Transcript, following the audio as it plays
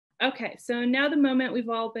Okay, so now the moment we've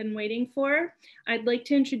all been waiting for. I'd like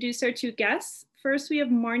to introduce our two guests. First, we have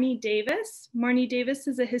Marni Davis. Marni Davis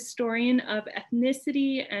is a historian of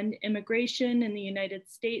ethnicity and immigration in the United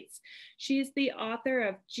States. She is the author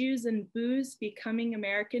of Jews and Booze, Becoming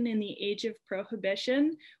American in the Age of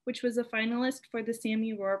Prohibition, which was a finalist for the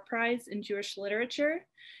Sammy Rohr Prize in Jewish Literature.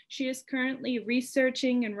 She is currently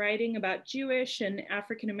researching and writing about Jewish and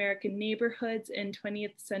African-American neighborhoods in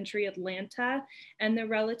 20th century Atlanta and the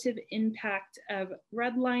relative impact of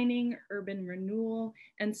redlining, urban renewal,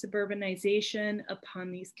 and suburbanization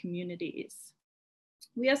upon these communities.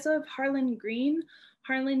 We also have Harlan Greene.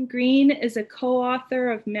 Harlan Greene is a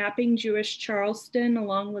co-author of Mapping Jewish Charleston,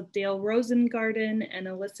 along with Dale Rosengarten and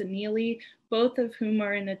Alyssa Neely, both of whom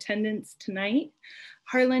are in attendance tonight.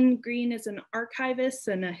 Harlan Greene is an archivist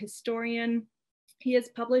and a historian. He has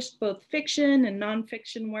published both fiction and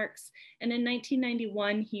nonfiction works, and in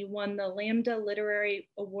 1991, he won the Lambda Literary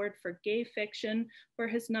Award for Gay Fiction for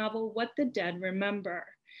his novel, What the Dead Remember.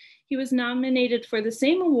 He was nominated for the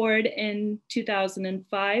same award in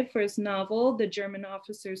 2005 for his novel, The German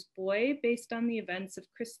Officer's Boy, based on the events of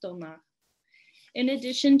Kristallnacht. In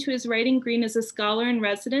addition to his writing, Greene is a scholar in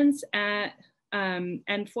residence at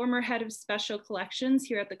and former head of special collections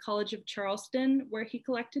here at the College of Charleston, where he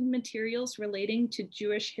collected materials relating to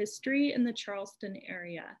Jewish history in the Charleston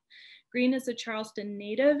area. Greene is a Charleston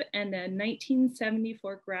native and a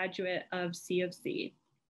 1974 graduate of C of Z.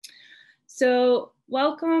 So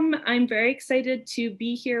welcome, I'm very excited to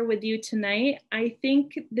be here with you tonight. I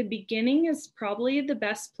think the beginning is probably the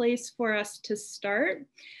best place for us to start.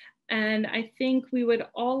 And I think we would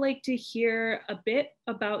all like to hear a bit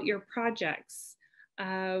about your projects.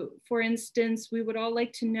 For instance, we would all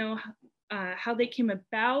like to know how they came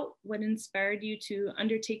about, what inspired you to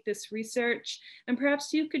undertake this research, and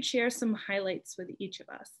perhaps you could share some highlights with each of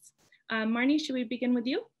us. Marni, should we begin with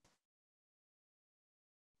you?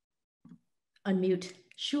 Unmute,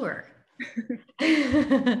 sure.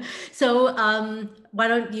 So why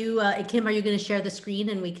don't you, Kim, are you going to share the screen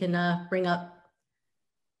and we can bring up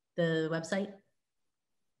the website?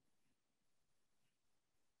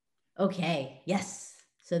 Okay, yes.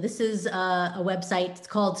 So this is a website. It's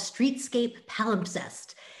called Streetscape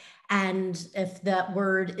Palimpsest. And if that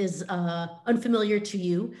word is unfamiliar to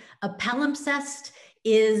you, a palimpsest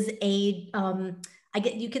is a,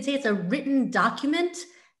 you could say it's a written document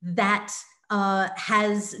that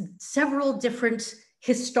has several different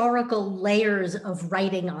historical layers of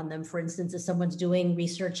writing on them. For instance, if someone's doing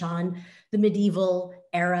research on the medieval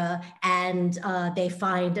era and they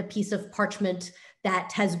find a piece of parchment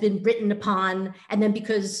that has been written upon, and then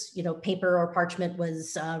because paper or parchment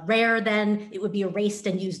was rare then, it would be erased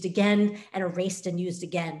and used again, and erased and used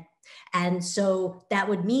again. And so that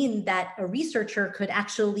would mean that a researcher could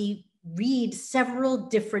actually read several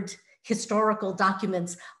different historical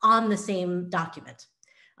documents on the same document.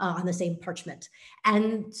 On the same parchment.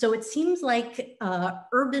 And so it seems like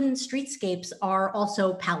urban streetscapes are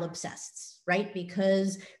also palimpsests, right?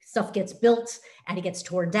 Because stuff gets built and it gets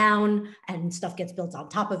torn down and stuff gets built on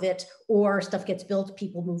top of it, or stuff gets built,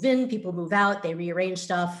 people move in, people move out, they rearrange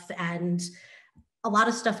stuff, and a lot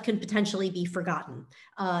of stuff can potentially be forgotten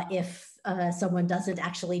if someone doesn't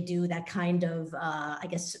actually do that kind of,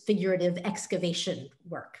 figurative excavation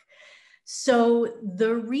work. So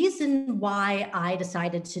the reason why I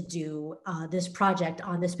decided to do this project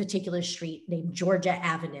on this particular street named Georgia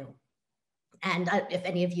Avenue, and if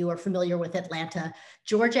any of you are familiar with Atlanta,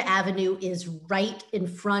 Georgia Avenue is right in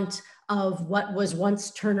front of what was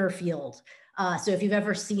once Turner Field. So if you've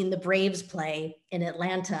ever seen the Braves play in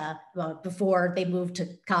Atlanta before they moved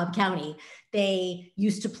to Cobb County, they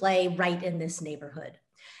used to play right in this neighborhood.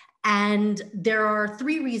 And there are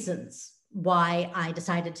three reasons why I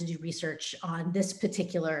decided to do research on this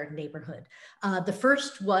particular neighborhood. The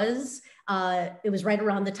first was, it was right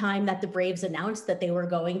around the time that the Braves announced that they were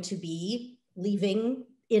going to be leaving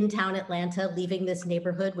in town Atlanta, leaving this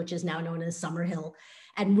neighborhood, which is now known as Summerhill,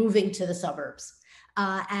 and moving to the suburbs.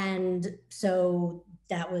 And so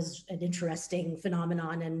that was an interesting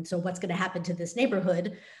phenomenon. And so what's going to happen to this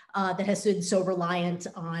neighborhood that has been so reliant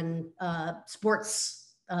on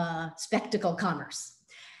sports spectacle commerce?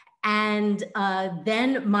 And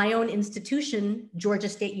then my own institution, Georgia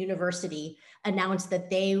State University, announced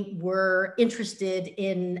that they were interested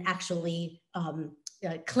in actually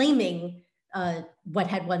claiming what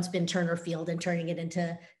had once been Turner Field and turning it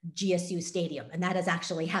into GSU Stadium. And that has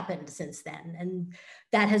actually happened since then. And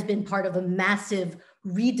that has been part of a massive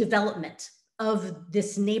redevelopment of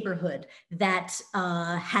this neighborhood that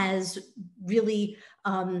has really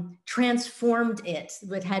transformed it.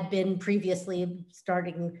 What had been previously,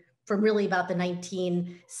 starting from really about the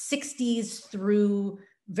 1960s through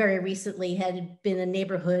very recently had been a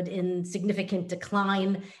neighborhood in significant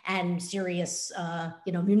decline and serious,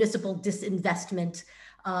 municipal disinvestment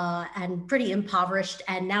and pretty impoverished.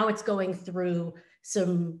 And now it's going through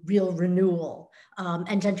some real renewal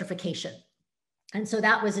and gentrification. And so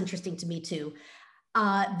that was interesting to me too.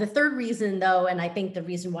 The third reason though, and I think the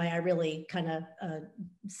reason why I really kind of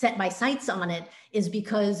set my sights on it is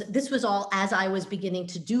because this was all as I was beginning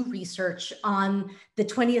to do research on the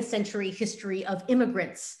 20th century history of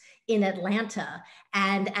immigrants in Atlanta.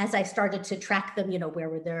 And as I started to track them, where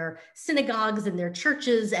were their synagogues and their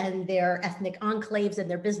churches and their ethnic enclaves and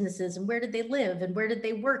their businesses, and where did they live and where did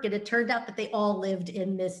they work? And it turned out that they all lived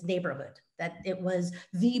in this neighborhood, that it was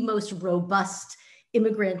the most robust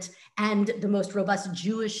immigrant and the most robust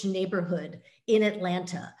Jewish neighborhood in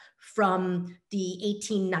Atlanta from the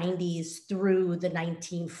 1890s through the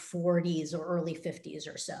 1940s or early 50s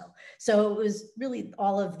or so. So it was really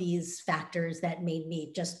all of these factors that made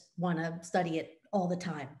me just want to study it all the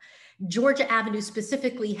time. Georgia Avenue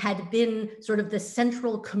specifically had been sort of the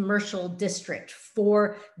central commercial district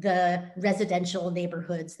for the residential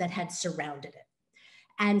neighborhoods that had surrounded it.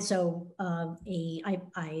 And so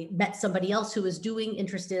I met somebody else who was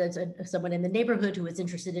someone in the neighborhood who was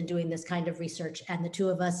interested in doing this kind of research, and the two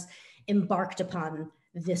of us embarked upon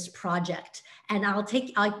this project. And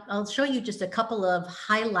I'll show you just a couple of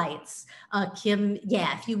highlights. Kim,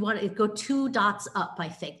 yeah, if you want to go 2 dots up, I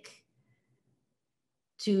think.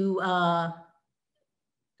 No,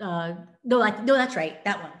 that's right,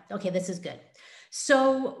 that one. Okay, this is good.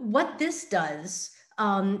 So what this does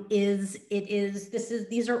these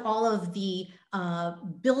are all of the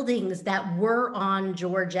buildings that were on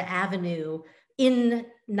Georgia Avenue in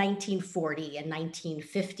 1940 and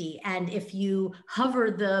 1950. And if you hover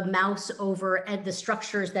the mouse over at the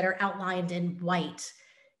structures that are outlined in white,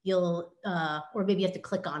 you'll, or maybe you have to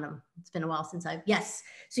click on them. It's been a while since yes.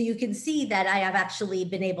 So you can see that I have actually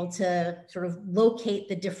been able to sort of locate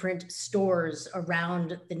the different stores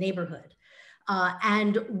around the neighborhood.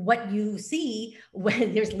 And what you see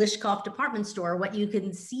when there's Lishkoff department store, what you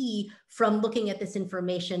can see from looking at this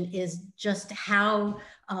information is just how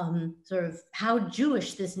how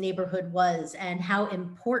Jewish this neighborhood was and how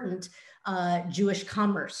important Jewish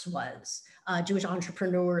commerce was. Jewish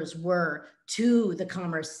entrepreneurs were to the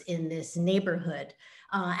commerce in this neighborhood.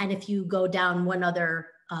 And if you go down one other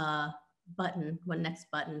one next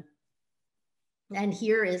button, and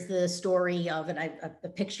here is the story of a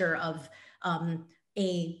picture of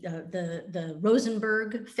the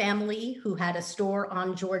Rosenberg family who had a store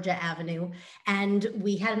on Georgia Avenue. And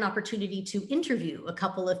we had an opportunity to interview a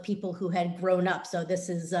couple of people who had grown up. So this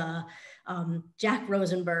is Jack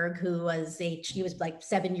Rosenberg, who was he was like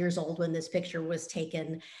 7 years old when this picture was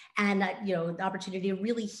taken. And, the opportunity to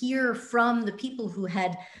really hear from the people who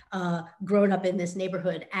had grown up in this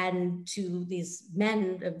neighborhood, and to these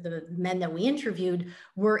men, the men that we interviewed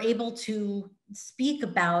were able to speak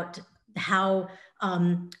about how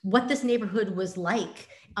what this neighborhood was like,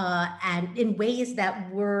 and in ways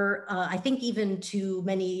that were, I think, even to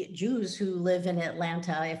many Jews who live in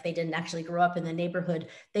Atlanta, if they didn't actually grow up in the neighborhood,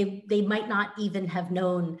 they might not even have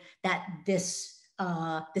known that this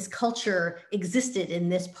culture existed in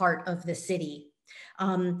this part of the city.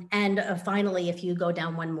 And finally, if you go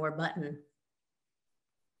down one more button,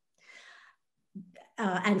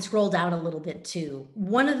 and scroll down a little bit too,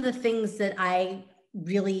 one of the things that I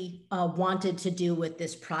really wanted to do with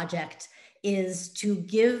this project is to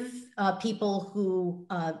give people who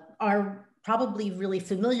are probably really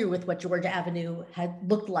familiar with what Georgia Avenue had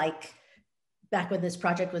looked like back when this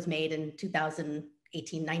project was made in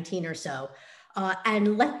 2018, 19 or so,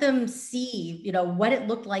 and let them see, what it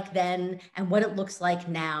looked like then and what it looks like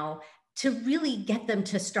now, to really get them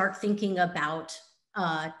to start thinking about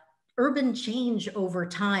urban change over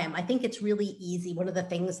time. I think it's really easy. One of the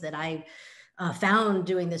things that I found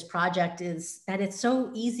doing this project is that it's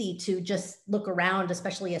so easy to just look around,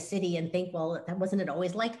 especially a city, and think, well, wasn't it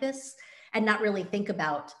always like this? And not really think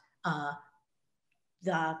about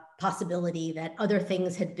the possibility that other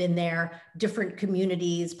things had been there, different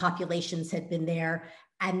communities, populations had been there.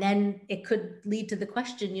 And then it could lead to the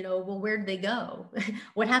question, well, where did they go?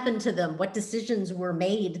 What happened to them? What decisions were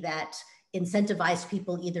made that incentivized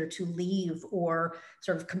people either to leave or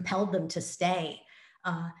sort of compelled them to stay?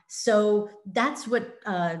 So that's what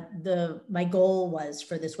my goal was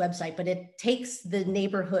for this website, but it takes the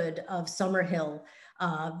neighborhood of Summerhill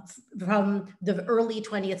from the early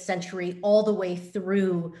 20th century all the way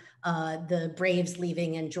through the Braves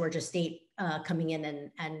leaving and Georgia State coming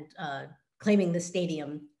in and claiming the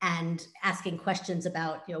stadium, and asking questions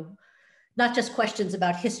about, not just questions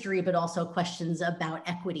about history, but also questions about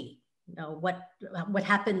equity. You know, what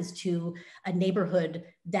happens to a neighborhood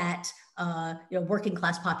that working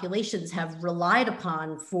class populations have relied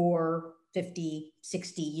upon for 50,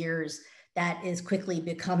 60 years that is quickly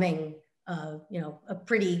becoming a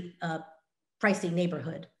pretty pricey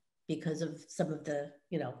neighborhood because of some of the,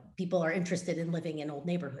 people are interested in living in old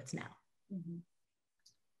neighborhoods now. Mm-hmm.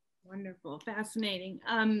 Wonderful, fascinating.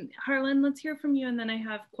 Harlan, let's hear from you, and then I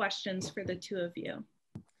have questions for the two of you.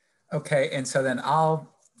 Okay, and so then I'll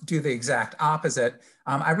do the exact opposite.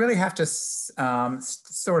 I really have to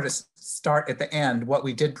sort of start at the end what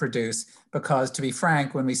we did produce, because to be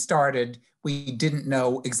frank, when we started, we didn't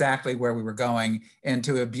know exactly where we were going. And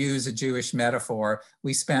to abuse a Jewish metaphor,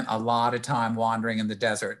 we spent a lot of time wandering in the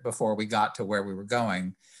desert before we got to where we were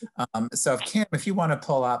going. So Kim, if you want to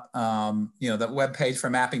pull up, the webpage for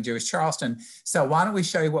Mapping Jewish Charleston. So why don't we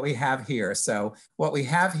show you what we have here? So what we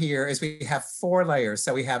have here is we have 4 layers.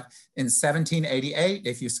 So we have in 1788,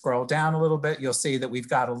 if you scroll down a little bit, you'll see that we've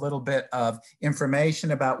got a little bit of information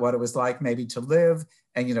about what it was like maybe to live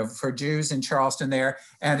and, for Jews in Charleston there.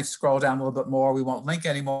 And if you scroll down a little bit more, we won't link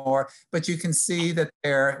anymore, but you can see that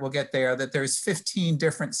we'll get there, that there's 15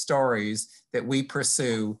 different stories that we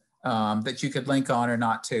pursue that you could link on or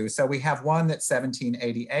not to. So we have one that's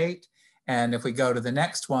 1788. And if we go to the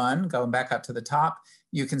next one, going back up to the top,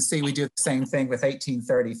 you can see we do the same thing with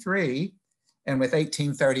 1833. And with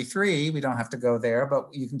 1833, we don't have to go there, but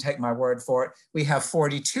you can take my word for it. We have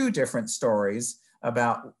 42 different stories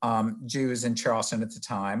about Jews in Charleston at the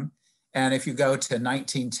time. And if you go to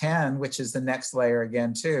 1910, which is the next layer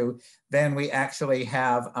again too, then we actually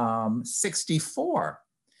have 64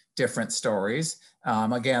 different stories.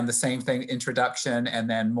 Again, the same thing, introduction, and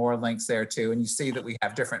then more links there too. And you see that we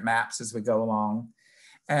have different maps as we go along.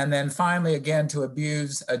 And then finally, again, to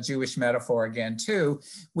abuse a Jewish metaphor again too,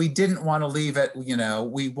 we didn't want to leave it,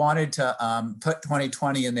 we wanted to put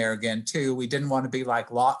 2020 in there again too. We didn't want to be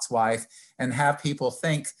like Lot's wife and have people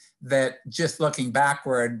think that just looking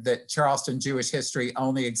backward, that Charleston Jewish history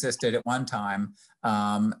only existed at one time.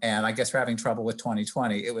 And I guess we're having trouble with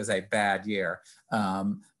 2020. It was a bad year.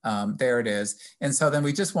 There it is. And so then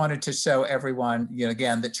we just wanted to show everyone,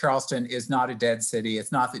 again, that Charleston is not a dead city.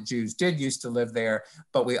 It's not that Jews did used to live there,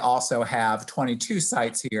 but we also have 22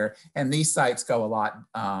 sites here. And these sites go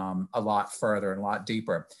a lot further and a lot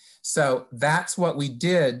deeper. So that's what we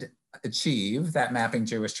did achieve, that Mapping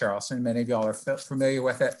Jewish Charleston. Many of y'all are familiar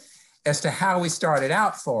with it. As to how we started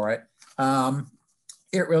out for it,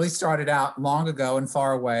 it really started out long ago and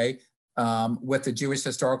far away with the Jewish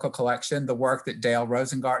Historical Collection, the work that Dale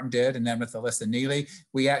Rosengarten did, and then with Alyssa Neely,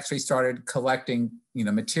 we actually started collecting,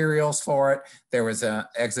 materials for it. There was an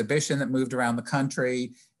exhibition that moved around the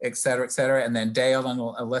country, et cetera, et cetera. And then Dale and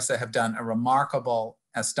Alyssa have done a remarkable,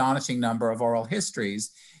 astonishing number of oral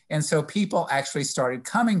histories. And so people actually started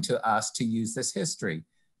coming to us to use this history.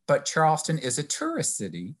 But Charleston is a tourist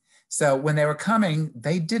city. So when they were coming,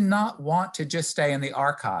 they did not want to just stay in the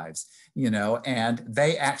archives, and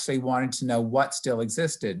they actually wanted to know what still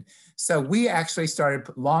existed. So we actually started,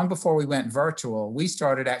 long before we went virtual, we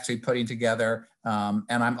started actually putting together, and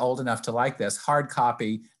I'm old enough to like this, hard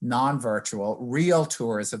copy, non-virtual, real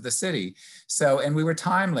tours of the city. So, and we were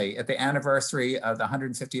timely. At the anniversary of the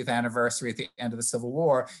 150th anniversary at the end of the Civil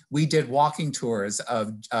War, we did walking tours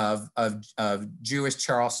of Jewish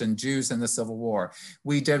Charleston, Jews in the Civil War.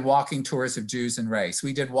 We did walking tours of Jews and race.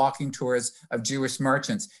 We did walking tours of Jewish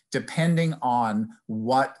merchants, depending on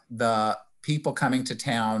what the people coming to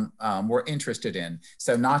town were interested in.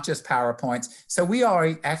 So not just PowerPoints. So we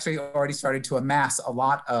actually already started to amass a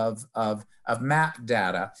lot of map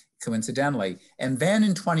data, coincidentally. And then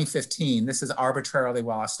in 2015, this is arbitrarily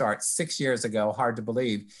while I start, 6 years ago, hard to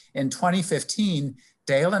believe. In 2015,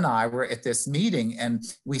 Dale and I were at this meeting and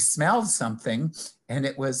we smelled something, and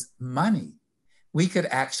it was money. We could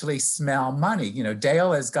actually smell money.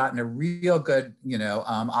 Dale has gotten a real good,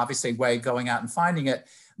 obviously way going out and finding it.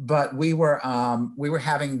 But we were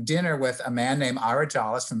having dinner with a man named Ira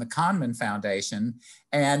Jollis from the Kahneman Foundation,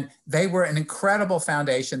 and they were an incredible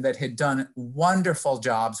foundation that had done wonderful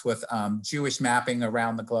jobs with Jewish mapping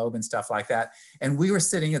around the globe and stuff like that. And we were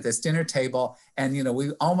sitting at this dinner table, and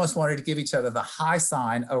we almost wanted to give each other the high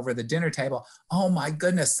sign over the dinner table. Oh my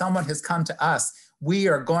goodness, someone has come to us. We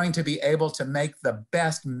are going to be able to make the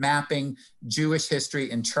best mapping Jewish history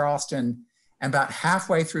in Charleston. And about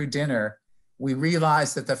halfway through dinner, we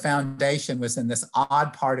realized that the foundation was in this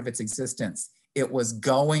odd part of its existence. It was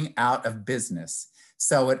going out of business.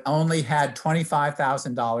 So it only had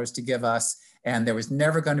 $25,000 to give us, and there was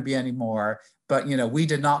never going to be any more. But we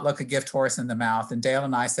did not look a gift horse in the mouth. And Dale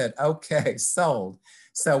and I said, okay, sold.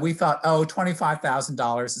 So we thought, oh,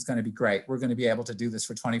 $25,000 is going to be great. We're going to be able to do this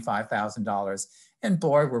for $25,000. And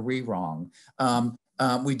boy, were we wrong.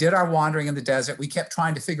 We did our wandering in the desert. We kept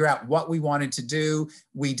trying to figure out what we wanted to do.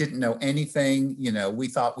 We didn't know anything. You know, we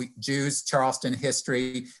thought Jews, Charleston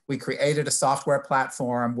history. We created a software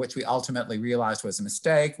platform, which we ultimately realized was a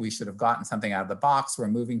mistake. We should have gotten something out of the box. We're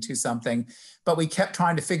moving to something. But we kept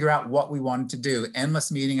trying to figure out what we wanted to do,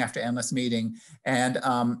 endless meeting after endless meeting. And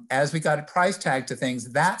as we got a price tag to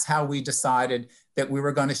things, that's how we decided that we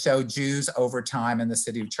were going to show Jews over time in the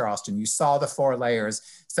city of Charleston. You saw the 4 layers.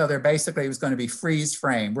 So there basically was going to be freeze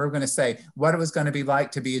frame. We were going to say what it was going to be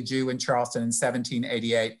like to be a Jew in Charleston in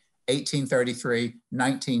 1788, 1833,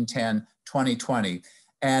 1910, 2020.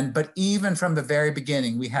 But even from the very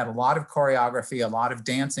beginning, we had a lot of choreography, a lot of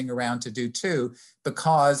dancing around to do too,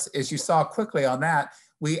 because as you saw quickly on that,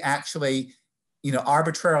 we actually, you know,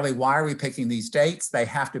 arbitrarily, why are we picking these dates? They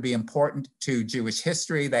have to be important to Jewish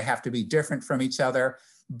history. They have to be different from each other.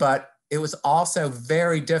 But it was also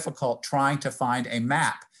very difficult trying to find a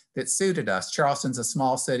map that suited us. Charleston's a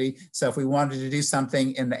small city. So if we wanted to do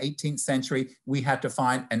something in the 18th century, we had to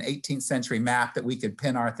find an 18th century map that we could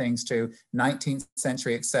pin our things to, 19th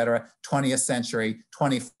century, et cetera, 20th century,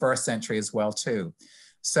 21st century as well too.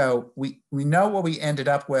 So we know what we ended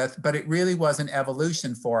up with, but it really was an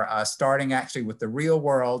evolution for us, starting actually with the real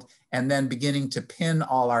world and then beginning to pin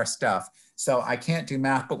all our stuff. So I can't do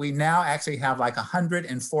math, but we now actually have like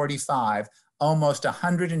 145, almost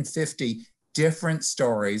 150 different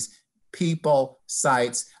stories, people,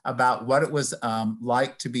 sites about what it was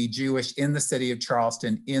like to be Jewish in the city of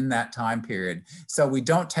Charleston in that time period. So we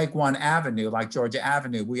don't take one avenue like Georgia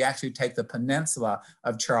Avenue. We actually take the peninsula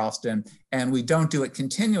of Charleston, and we don't do it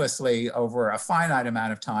continuously over a finite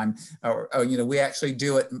amount of time. Or you know, we actually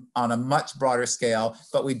do it on a much broader scale,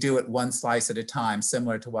 but we do it one slice at a time,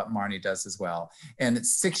 similar to what Marni does as well. And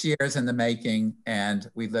it's 6 years in the making,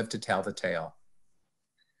 and we live to tell the tale.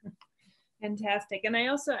 Fantastic. And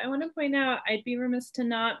I want to point out, I'd be remiss to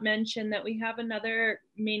not mention that we have another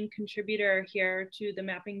main contributor here to the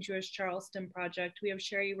Mapping Jewish Charleston project. We have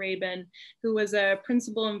Sherry Rabin, who was a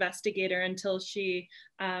principal investigator until she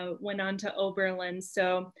went on to Oberlin.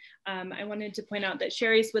 So I wanted to point out that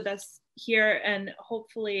Sherry's with us here, and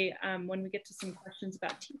hopefully when we get to some questions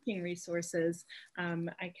about teaching resources,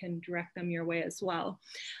 I can direct them your way as well.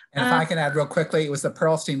 And if I can add real quickly, it was the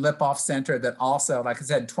Pearlstine Lipov Center that also, like I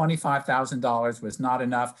said, $25,000 was not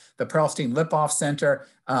enough. The Pearlstine Lipov Center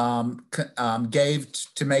gave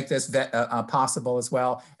to make this possible as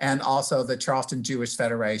well, and also the Charleston Jewish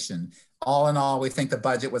Federation. All in all, we think the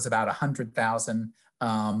budget was about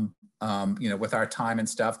 $100,000, you know, with our time and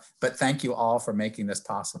stuff. But thank you all for making this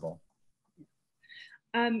possible.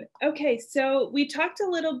 Okay, so we talked a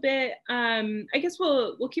little bit, I guess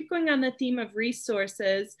we'll keep going on the theme of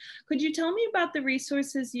resources. Could you tell me about the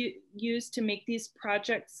resources you used to make these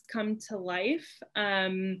projects come to life?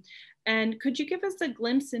 And could you give us a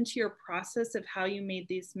glimpse into your process of how you made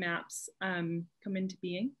these maps come into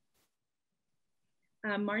being?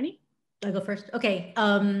 Marni? I'll go first. Okay.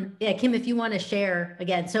 Yeah, Kim, if you want to share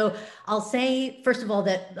again. So I'll say, first of all,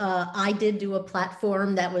 that I did do a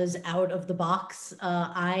platform that was out of the box.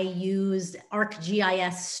 I used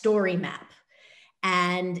ArcGIS Story Map.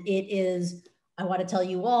 And it is, I want to tell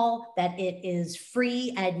you all that it is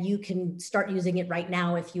free and you can start using it right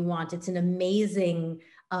now if you want. It's an amazing,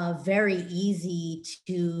 very easy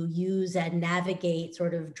to use and navigate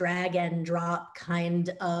sort of drag and drop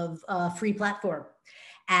kind of free platform.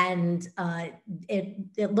 And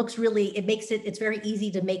it looks really, it's very easy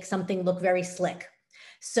to make something look very slick.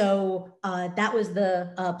 So that was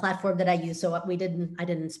the platform that I used. So I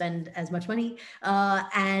didn't spend as much money.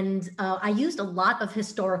 And I used a lot of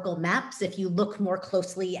historical maps. If you look more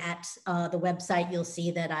closely at the website, you'll see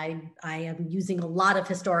that I am using a lot of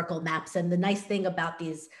historical maps. And the nice thing about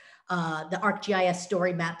these, the ArcGIS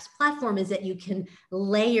Story Maps platform is that you can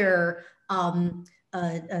layer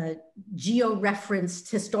geo-referenced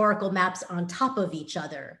historical maps on top of each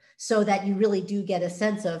other so that you really do get a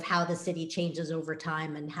sense of how the city changes over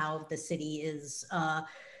time and how the city is I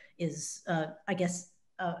guess,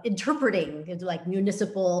 interpreting, like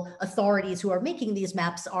municipal authorities who are making these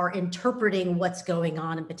maps are interpreting what's going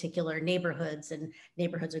on in particular neighborhoods, and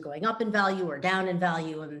neighborhoods are going up in value or down in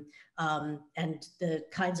value, and the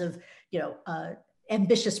kinds of, you know,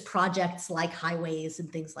 ambitious projects like highways and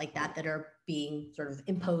things like that that are being sort of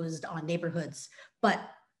imposed on neighborhoods. But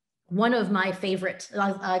one of my favorite,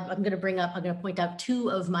 I'm going to point out two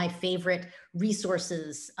of my favorite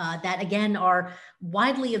resources that again are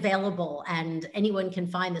widely available and anyone can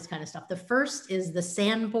find this kind of stuff. The first is the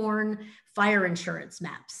Sanborn fire insurance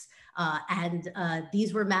maps.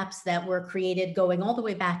 These were maps that were created going all the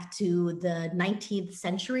way back to the 19th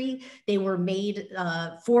century. They were made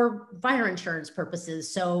for fire insurance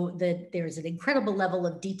purposes. So there's an incredible level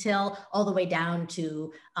of detail all the way down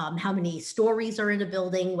to how many stories are in a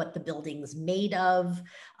building, what the building's made of,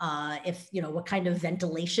 if, what kind of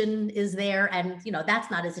ventilation is there. And,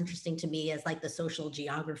 that's not as interesting to me as like the social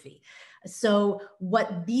geography. So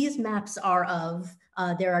what these maps are of,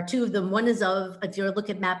 there are two of them. One is of, if you look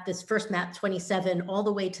at this first map 27, all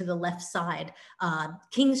the way to the left side,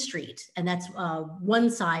 King Street. And that's one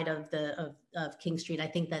side of King Street. I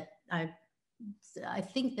think that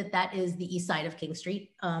that is the east side of King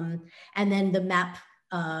Street. And then the map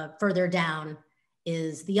further down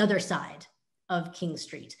is the other side of King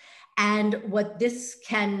Street. And what this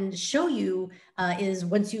can show you is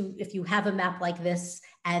if you have a map like this,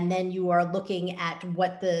 and then you are looking at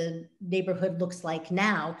what the neighborhood looks like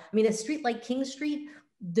now. I mean, a street like King Street,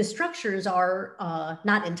 the structures are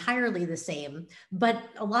not entirely the same, but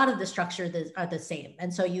a lot of the structures are the same.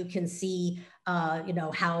 And so you can see,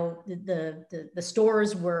 how the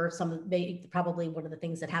stores were probably one of the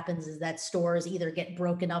things that happens is that stores either get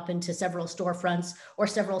broken up into several storefronts, or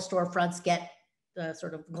several storefronts get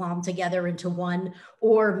sort of glommed together into one,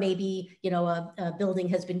 or maybe, a building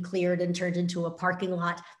has been cleared and turned into a parking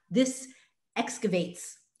lot. This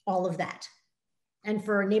excavates all of that. And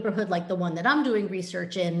for a neighborhood like the one that I'm doing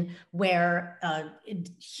research in, where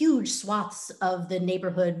huge swaths of the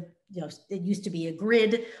neighborhood, it used to be a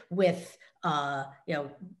grid with,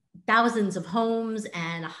 thousands of homes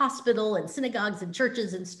and a hospital and synagogues and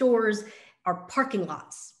churches and stores, are parking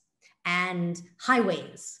lots and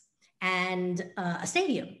highways and a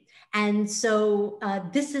stadium. And so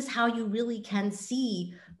this is how you really can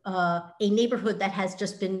see a neighborhood that has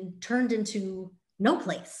just been turned into no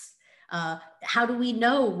place. How do we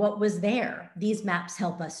know what was there? These maps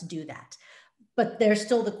help us do that. But there's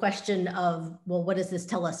still the question of, well, what does this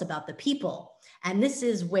tell us about the people? And this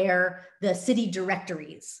is where the city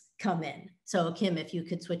directories come in. So Kim, if you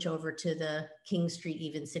could switch over to the King Street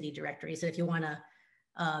even city directories, and if you want to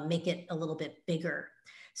make it a little bit bigger.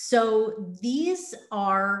 So these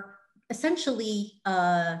are essentially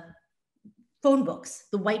phone books,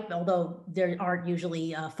 although there aren't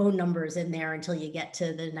usually phone numbers in there until you get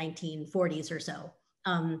to the 1940s or so,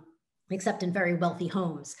 except in very wealthy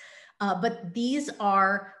homes. But these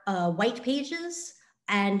are white pages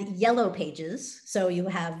and yellow pages. So you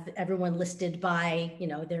have everyone listed by,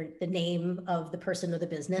 the name of the person or the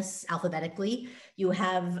business alphabetically. You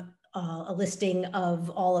have a listing of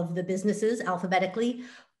all of the businesses alphabetically.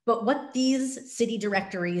 But what these city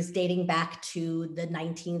directories dating back to the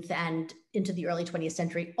 19th and into the early 20th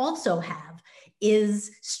century also have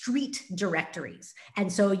is street directories. And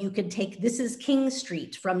so you can this is King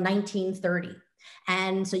Street from 1930.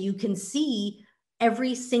 And so you can see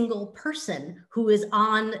every single person who is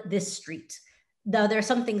on this street. Though there are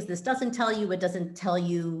some things this doesn't tell you. It doesn't tell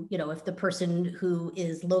you, if the person who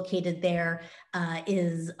is located there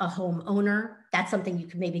is a homeowner. That's something you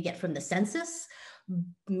can maybe get from the census,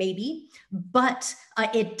 maybe. But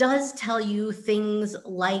it does tell you things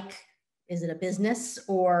like, is it a business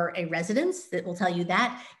or a residence? It will tell you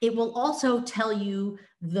that. It will also tell you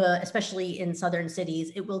especially in southern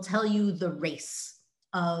cities, it will tell you the race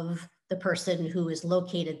of the person who is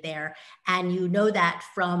located there. And you know that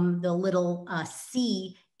from the little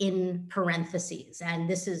C in parentheses. And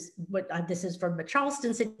this is from the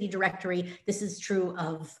Charleston City Directory. This is true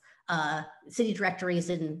of city directories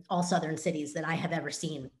in all southern cities that I have ever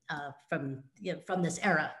seen from this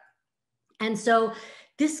era. And so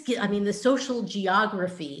the social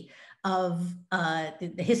geography of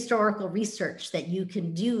the historical research that you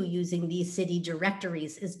can do using these city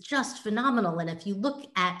directories is just phenomenal. And if you look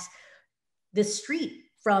at the street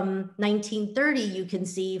from 1930, you can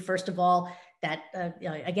see, first of all, that,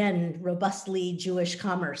 again, robustly Jewish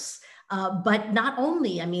commerce. But not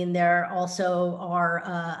only, there also are,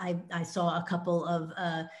 I saw a couple of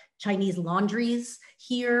Chinese laundries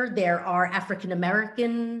here. There are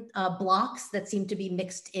African-American blocks that seem to be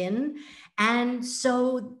mixed in. And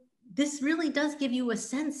so this really does give you a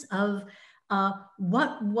sense of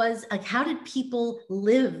how did people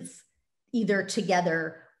live either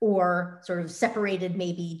together or sort of separated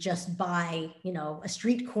maybe just by, a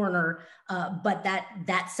street corner, but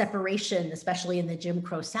that separation, especially in the Jim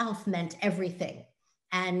Crow South, meant everything.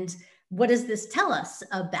 And what does this tell us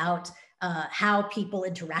about how people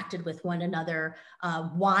interacted with one another?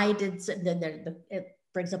 It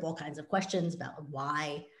brings up all kinds of questions about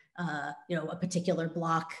why, a particular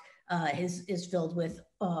block is filled with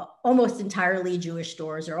almost entirely Jewish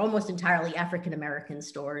stores or almost entirely African-American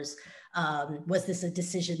stores. Was this a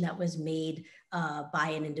decision that was made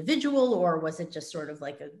by an individual, or was it just sort of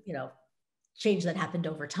like a, change that happened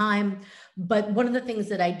over time? But one of the things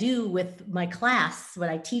that I do with my class, when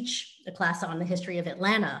I teach a class on the history of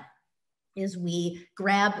Atlanta, is we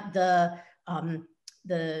grab the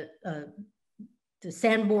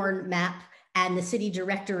Sanborn map and the city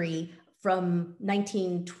directory from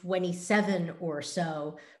 1927 or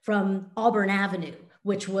so from Auburn Avenue,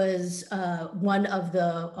 which was one of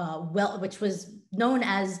the, which was known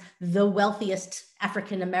as the wealthiest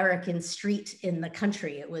African-American street in the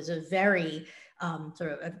country. It was a very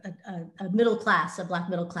sort of a middle class, a Black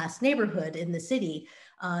middle class neighborhood in the city,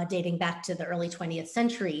 dating back to the early 20th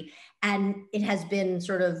century. And it has been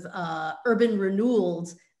sort of urban renewed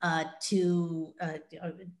to a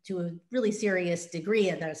really serious degree.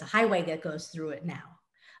 And there's a highway that goes through it now.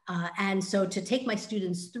 And so to take my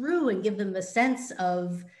students through and give them the sense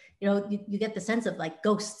of, you get the sense of like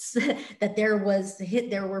ghosts, that there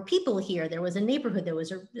were people here, there was a neighborhood, there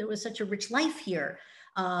was such a rich life here.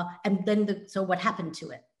 And then so what happened to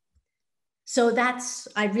it? So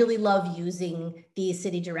I really love using these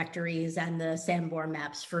city directories and the Sanborn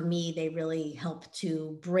maps. For me, they really help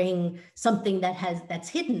to bring something that's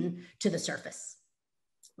hidden to the surface.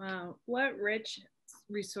 Wow, what rich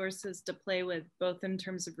resources to play with, both in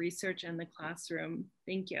terms of research and the classroom.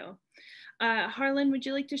 Thank you. Harlan, would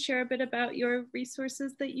you like to share a bit about your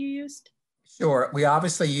resources that you used? Sure. We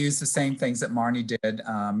obviously use the same things that Marni did,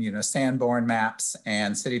 Sanborn maps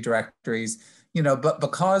and city directories, but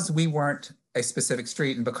because we weren't a specific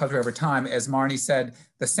street and because we're over time, as Marni said,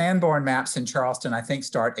 the Sanborn maps in Charleston, I think,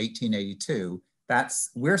 start 1882.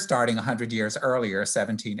 We're starting 100 years earlier,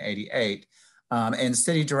 1788. And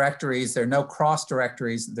city directories, there are no cross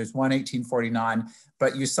directories. There's one 1849,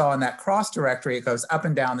 but you saw in that cross directory, it goes up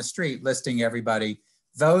and down the street listing everybody.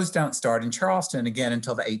 Those don't start in Charleston again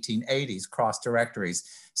until the 1880s, cross directories.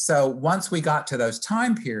 So once we got to those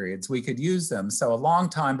time periods, we could use them. So a long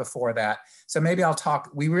time before that. So maybe I'll talk,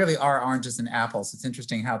 we really are oranges and apples. It's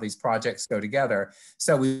interesting how these projects go together.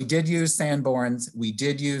 So we did use Sanborns. We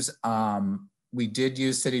did use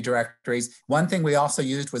city directories. One thing we also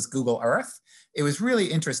used was Google Earth. It was really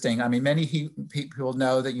interesting. I mean, many people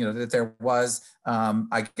know that, that there was,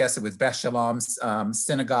 I guess it was Beth Shalom's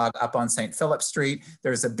synagogue up on St. Philip Street.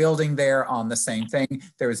 There's a building there on the same thing.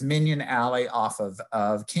 There was Minion Alley off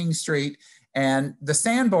of King Street. And the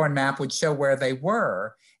Sanborn map would show where they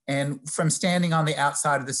were. And from standing on the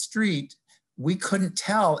outside of the street, we couldn't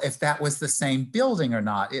tell if that was the same building or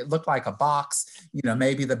not. It looked like a box,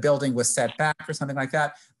 maybe the building was set back or something like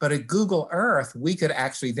that. But at Google Earth, we could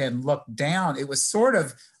actually then look down. It was sort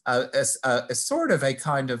of a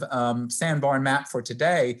kind of Sanborn map for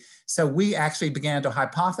today. So we actually began to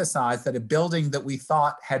hypothesize that a building that we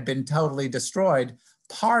thought had been totally destroyed,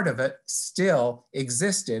 part of it still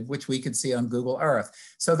existed, which we could see on Google Earth.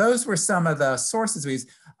 So those were some of the sources we used.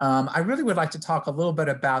 I really would like to talk a little bit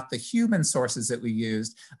about the human sources that we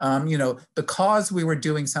used. Because we were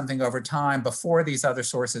doing something over time before these other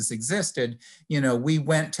sources existed, we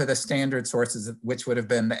went to the standard sources, which would have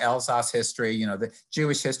been the Alsace history, the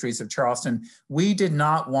Jewish histories of Charleston. We did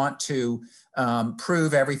not want to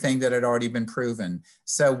prove everything that had already been proven.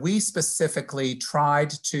 So we specifically tried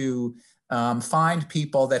to find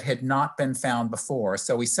people that had not been found before.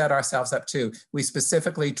 So we set ourselves up to, we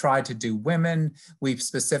specifically tried to do women, we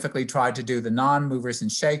specifically tried to do the non-movers and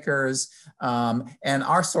shakers, and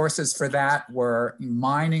our sources for that were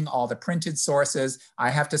mining all the printed sources.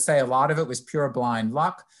 I have to say a lot of it was pure blind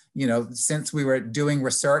luck. Since we were doing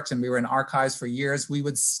research and we were in archives for years, we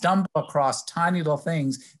would stumble across tiny little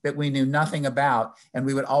things that we knew nothing about, and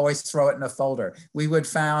we would always throw it in a folder. We would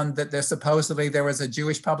found that supposedly there was a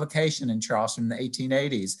Jewish publication in Charleston in the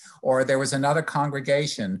 1880s, or there was another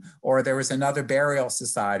congregation, or there was another burial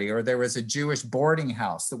society, or there was a Jewish boarding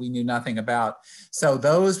house that we knew nothing about. So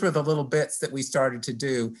those were the little bits that we started to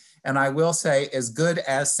do. And I will say, as good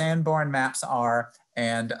as Sanborn maps are,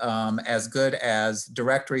 and as good as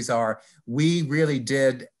directories are, we really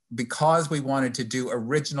did, because we wanted to do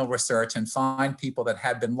original research and find people that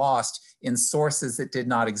had been lost in sources that did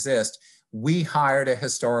not exist, we hired a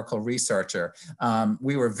historical researcher.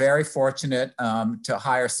 We were very fortunate to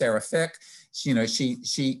hire Sarah Fick.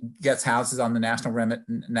 She gets houses on the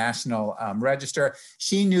National Register.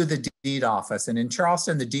 She knew the deed office, and in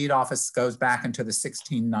Charleston, the deed office goes back into the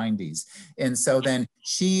 1690s. And so then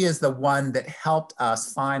she is the one that helped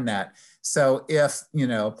us find that. So if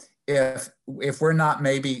if we're not,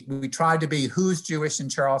 maybe we tried to be who's Jewish in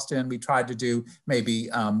Charleston, we tried to do maybe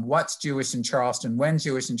what's Jewish in Charleston, when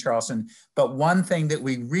Jewish in Charleston. But one thing that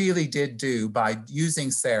we really did do by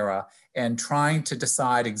using Sarah and trying to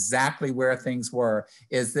decide exactly where things were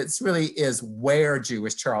is that this really is where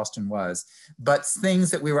Jewish Charleston was. But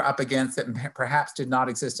things that we were up against that perhaps did not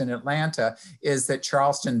exist in Atlanta is that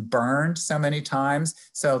Charleston burned so many times,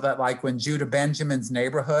 so that like when Judah Benjamin's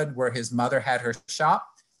neighborhood where his mother had her shop,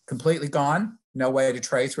 completely gone, no way to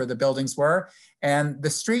trace where the buildings were. And the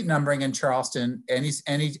street numbering in Charleston, any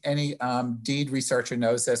deed researcher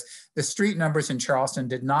knows this, the street numbers in Charleston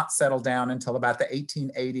did not settle down until about the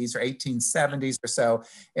 1880s or 1870s or so.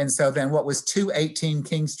 And so then what was 218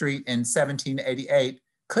 King Street in 1788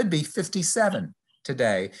 could be 57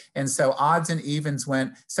 today. And so odds and evens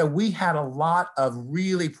went. So we had a lot of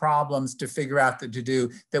really problems to figure out to do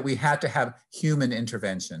that we had to have human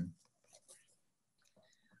intervention.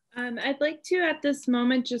 I'd like to, at this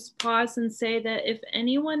moment, just pause and say that if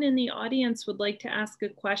anyone in the audience would like to ask a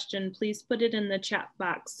question, please put it in the chat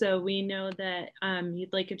box so we know that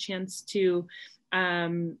you'd like a chance to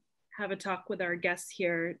have a talk with our guests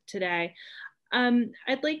here today.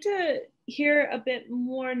 I'd like to hear a bit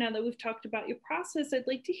more, now that we've talked about your process, I'd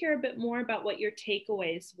like to hear a bit more about what your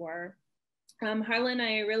takeaways were. Harlan,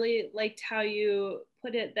 I really liked how you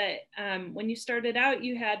put it that when you started out,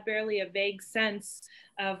 you had barely a vague sense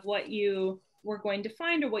of what you were going to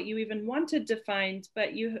find or what you even wanted to find,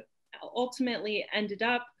 but you ultimately ended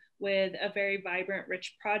up with a very vibrant,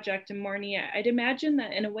 rich project. And Marni, I'd imagine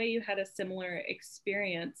that in a way you had a similar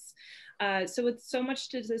experience. So with so much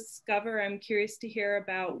to discover, I'm curious to hear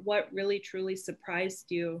about what really truly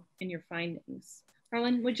surprised you in your findings.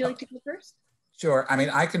 Harlan, would you like to go first? Sure. I mean,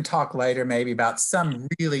 I can talk later maybe about some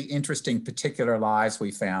really interesting particular lies we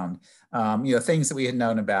found, things that we had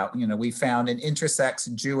known about. We found an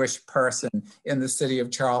intersex Jewish person in the city of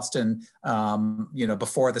Charleston,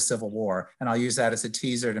 before the Civil War. And I'll use that as a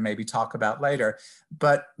teaser to maybe talk about later.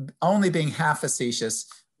 But only being half facetious,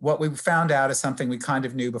 what we found out is something we kind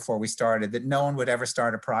of knew before we started, that no one would ever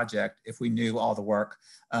start a project if we knew all the work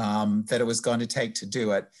that it was going to take to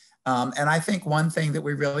do it. And I think one thing that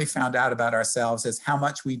we really found out about ourselves is how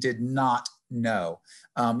much we did not know.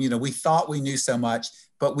 We thought we knew so much,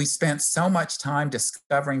 but we spent so much time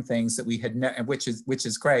discovering things that we had, which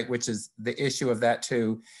is great, which is the issue of that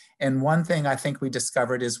too. And one thing I think we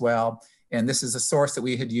discovered as well, and this is a source that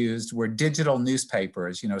we had used, were digital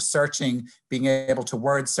newspapers. Searching, being able to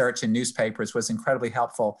word search in newspapers was incredibly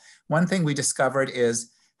helpful. One thing we discovered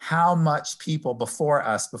is how much people before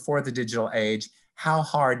us, before the digital age, how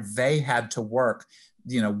hard they had to work.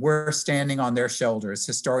 We're standing on their shoulders.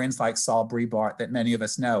 Historians like Saul Breitbart, that many of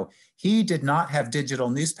us know, he did not have digital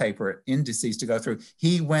newspaper indices to go through.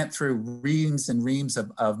 He went through reams and reams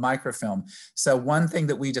of microfilm. So one thing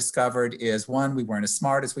that we discovered is, one, we weren't as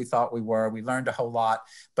smart as we thought we were. We learned a whole lot,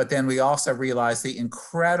 but then we also realized the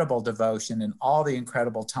incredible devotion and all the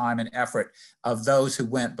incredible time and effort of those who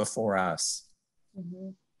went before us. Mm-hmm.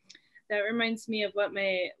 That reminds me of what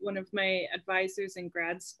one of my advisors in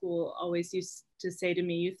grad school always used to say to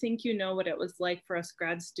me: you think you know what it was like for us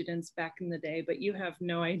grad students back in the day, but you have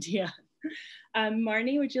no idea.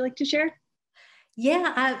 Marni, would you like to share?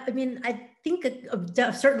 Yeah, I mean, I think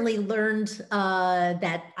I've certainly learned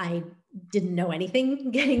that I didn't know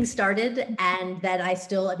anything getting started, and that I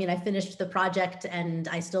finished the project and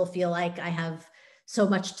I still feel like I have so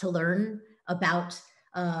much to learn about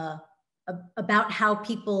how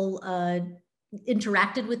people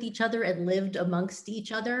interacted with each other and lived amongst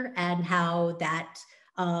each other, and how that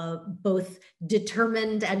both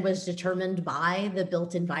determined and was determined by the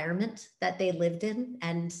built environment that they lived in.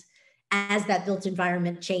 And as that built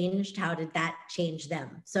environment changed, how did that change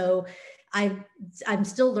them? So I'm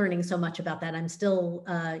still learning so much about that. I'm still,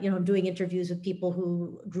 I'm doing interviews with people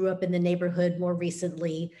who grew up in the neighborhood more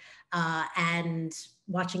recently, and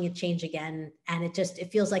watching it change again. And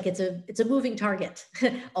it feels like it's a moving target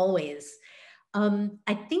always.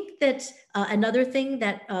 I think that another thing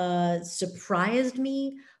that surprised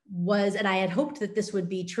me was, and I had hoped that this would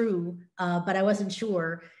be true, but I wasn't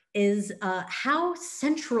sure, is how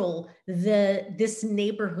central this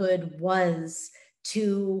neighborhood was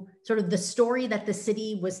to sort of the story that the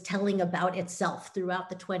city was telling about itself throughout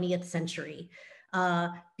the 20th century,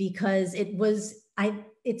 because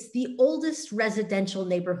it's the oldest residential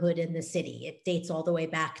neighborhood in the city. It dates all the way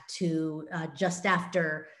back to just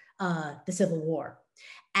after the Civil War,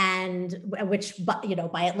 and which,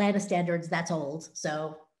 by Atlanta standards, that's old.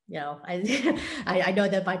 So, I know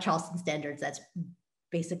that by Charleston standards, that's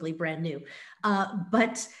basically brand new.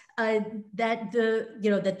 But that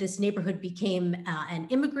that this neighborhood became an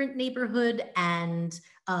immigrant neighborhood, and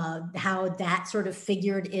how that sort of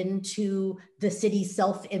figured into the city's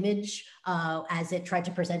self-image as it tried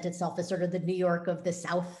to present itself as sort of the New York of the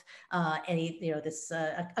South,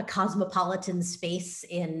 a cosmopolitan space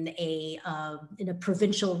in a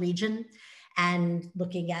provincial region. And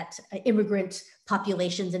looking at immigrant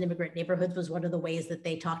populations and immigrant neighborhoods was one of the ways that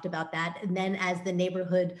they talked about that. And then as the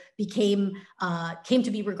neighborhood came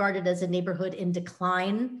to be regarded as a neighborhood in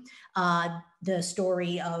decline, the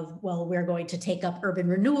story of, well, we're going to take up urban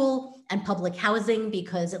renewal and public housing,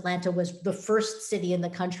 because Atlanta was the first city in the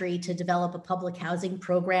country to develop a public housing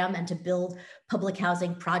program and to build public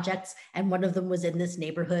housing projects. And one of them was in this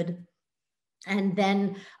neighborhood. And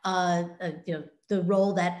then, the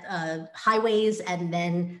role that highways and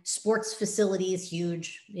then sports facilities,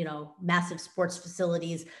 huge, massive sports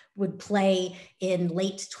facilities, would play in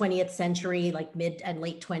late 20th century, like mid and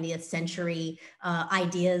late 20th century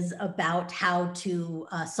ideas about how to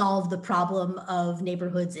solve the problem of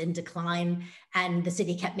neighborhoods in decline. And the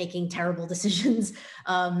city kept making terrible decisions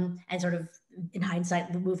and sort of, in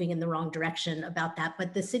hindsight, moving in the wrong direction about that.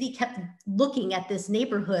 But the city kept looking at this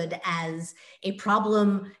neighborhood as a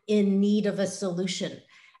problem in need of a solution.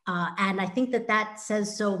 And I think that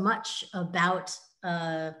says so much about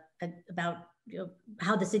how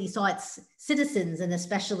the city saw its citizens, and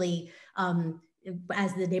especially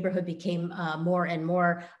as the neighborhood became more and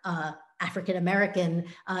more African-American,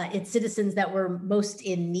 its citizens that were most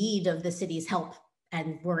in need of the city's help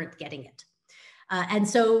and weren't getting it. And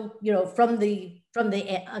so, from the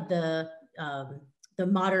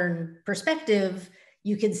modern perspective,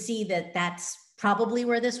 you can see that that's probably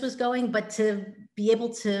where this was going. But to be able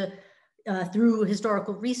to, through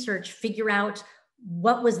historical research, figure out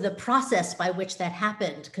what was the process by which that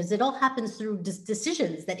happened, because it all happens through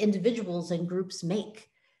decisions that individuals and groups make.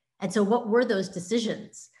 And so, what were those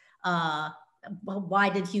decisions? Why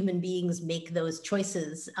did human beings make those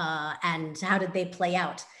choices, and how did they play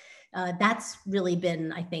out? That's really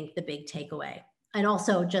been, I think, the big takeaway. And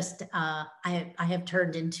also just, I have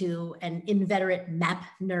turned into an inveterate map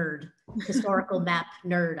nerd, historical map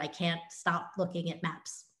nerd. I can't stop looking at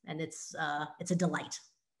maps, and it's a delight.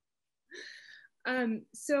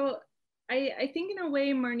 So I think in a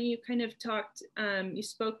way, Marni, you kind of talked, you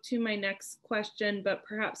spoke to my next question, but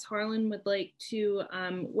perhaps Harlan would like to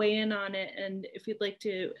weigh in on it. And if you'd like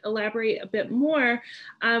to elaborate a bit more,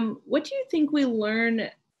 what do you think we learn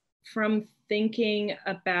from thinking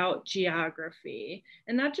about geography,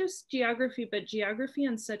 and not just geography, but geography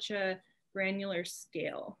on such a granular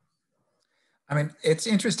scale? I mean, it's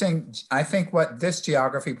interesting. I think what this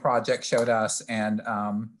geography project showed us, and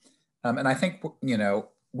I think,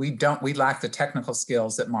 we lack the technical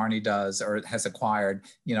skills that Marni does or has acquired.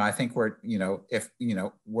 I think we're,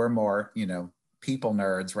 we're more, people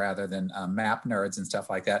nerds rather than map nerds and stuff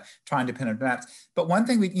like that, trying to pin up maps. But one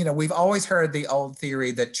thing we've always heard the old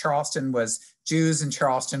theory that Jews in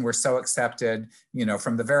Charleston were so accepted,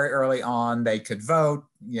 from the very early on, they could vote,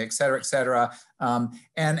 et cetera, et cetera.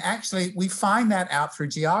 And actually we find that out through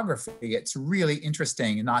geography. It's really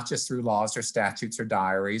interesting, and not just through laws or statutes or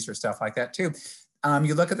diaries or stuff like that too.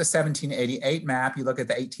 You look at the 1788 map, you look at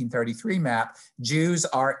the 1833 map, Jews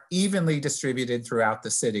are evenly distributed throughout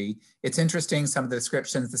the city. It's interesting, some of the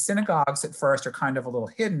descriptions, the synagogues at first are kind of a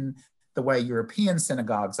little hidden the way European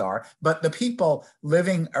synagogues are, but the people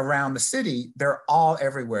living around the city, they're all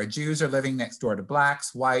everywhere. Jews are living next door to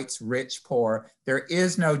blacks, whites, rich, poor. There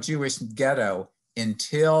is no Jewish ghetto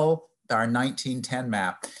until our 1910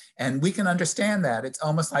 map. And we can understand that. It's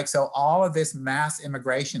almost like, so all of this mass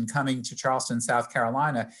immigration coming to Charleston, South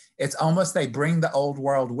Carolina, it's almost they bring the old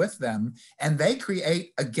world with them, and they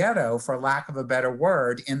create a ghetto, for lack of a better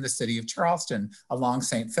word, in the city of Charleston, along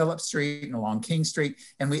St. Philip Street and along King Street.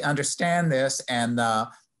 And we understand this, and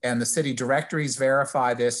the city directories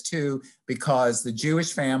verify this too, because the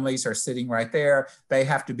Jewish families are sitting right there.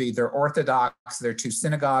 They're Orthodox. Their two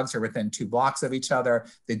synagogues are within 2 blocks of each other.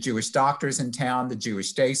 The Jewish doctors in town, the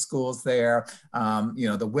Jewish day schools there,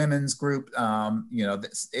 the women's group,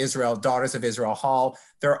 Israel, Daughters of Israel Hall,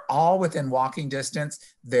 they're all within walking distance.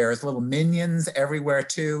 There's little minions everywhere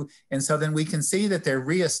too. And so then we can see that they're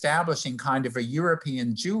reestablishing kind of a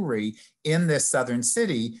European Jewry in this southern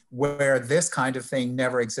city where this kind of thing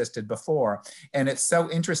never existed before. And it's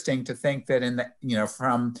so interesting to think that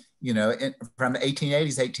from the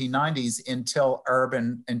 1880s, 1890s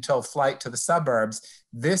until flight to the suburbs,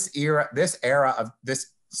 this era of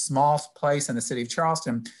this small place in the city of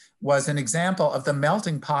Charleston was an example of the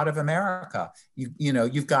melting pot of America.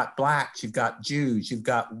 You've got blacks, you've got Jews, you've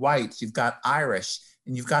got whites, you've got Irish,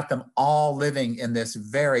 and you've got them all living in this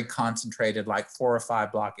very concentrated, like 4 or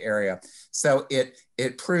 5 block area. So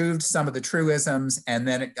it proved some of the truisms, and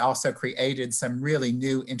then it also created some really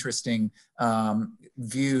new, interesting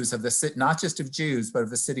views of the city, not just of Jews, but of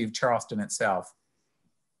the city of Charleston itself.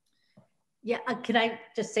 Yeah, can I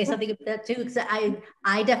just say something about that too? Because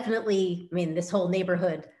I definitely, I mean, this whole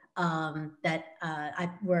neighborhood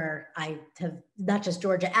where I have not just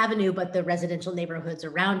Georgia Avenue, but the residential neighborhoods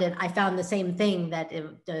around it, I found the same thing, that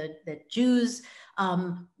that Jews,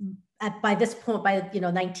 by this point, by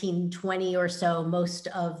 1920 or so, most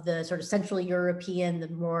of the sort of Central European, the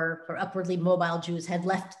more upwardly mobile Jews had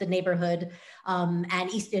left the neighborhood, and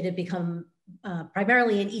it had become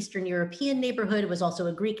primarily an Eastern European neighborhood. It was also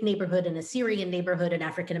a Greek neighborhood, an Assyrian neighborhood, an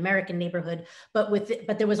African American neighborhood.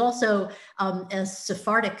 But there was also a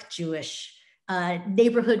Sephardic Jewish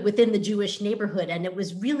neighborhood within the Jewish neighborhood, and it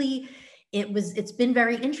was really. It's been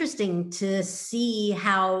very interesting to see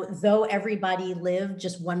how, though everybody lived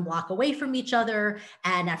just 1 block away from each other,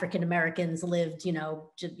 and African Americans lived,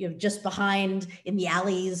 just behind in the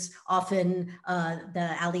alleys, often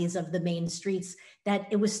the alleys of the main streets, that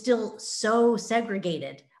it was still so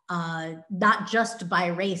segregated, not just by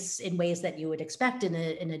race in ways that you would expect in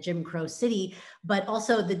a Jim Crow city, but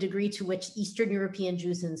also the degree to which Eastern European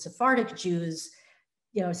Jews and Sephardic Jews,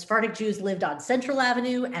 Sephardic Jews lived on Central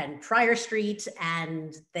Avenue and Prior Street,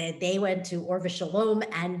 and they went to Orva Shalom,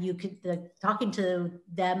 and you could, talking to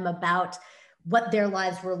them about what their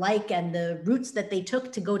lives were like and the routes that they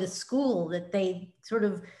took to go to school, that they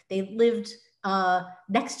lived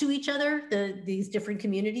next to each other. These different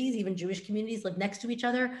communities, even Jewish communities, lived next to each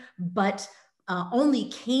other, but only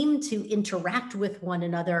came to interact with one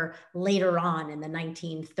another later on in the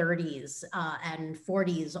 1930s and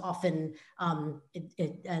 40s, often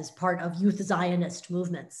as part of youth Zionist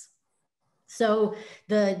movements. So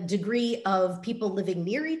the degree of people living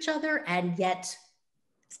near each other and yet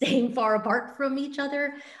staying far apart from each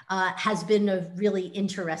other has been a really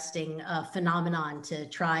interesting phenomenon to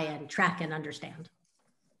try and track and understand.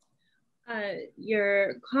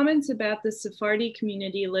 Your comments about the Sephardi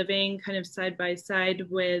community living kind of side by side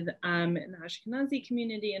with an Ashkenazi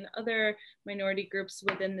community and other minority groups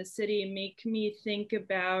within the city make me think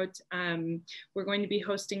about, we're going to be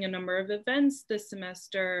hosting a number of events this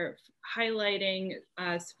semester highlighting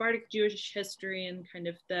Sephardic Jewish history and kind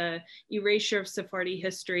of the erasure of Sephardi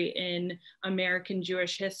history in American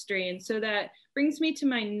Jewish history. And so that brings me to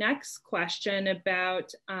my next question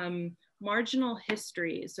about marginal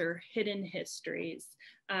histories or hidden histories.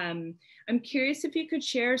 I'm curious if you could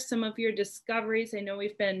share some of your discoveries. I know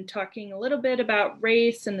we've been talking a little bit about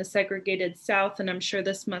race and the segregated South, and I'm sure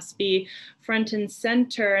this must be front and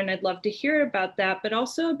center, and I'd love to hear about that, but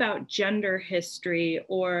also about gender history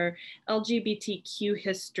or LGBTQ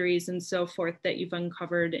histories and so forth that you've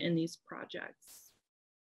uncovered in these projects.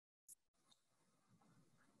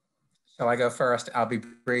 Shall I go first? I'll be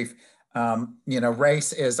brief.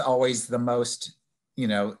 Race is always the most,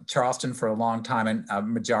 Charleston for a long time and a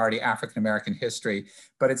majority African-American history,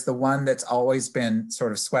 but it's the one that's always been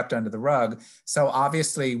sort of swept under the rug. So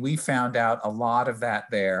obviously we found out a lot of that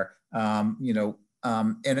there, and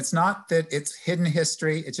it's not that it's hidden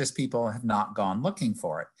history, it's just people have not gone looking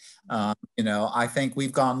for it. I think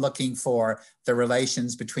we've gone looking for the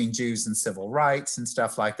relations between Jews and civil rights and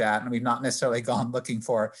stuff like that. And we've not necessarily gone looking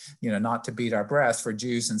for, not to beat our breasts for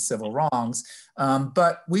Jews and civil wrongs.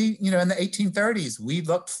 But we, in the 1830s, we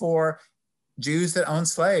looked for Jews that owned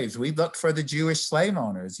slaves. We looked for the Jewish slave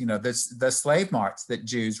owners, the slave marts that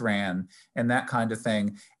Jews ran and that kind of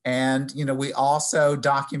thing. And, we also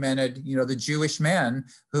documented, the Jewish men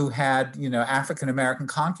who had, African-American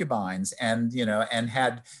concubines and, and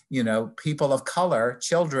had, people of color,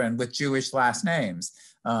 children with Jewish last names.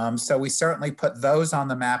 So we certainly put those on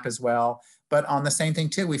the map as well. But on the same thing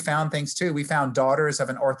too, we found things too. We found daughters of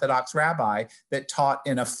an Orthodox rabbi that taught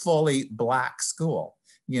in a fully Black school.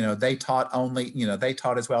 They taught only, they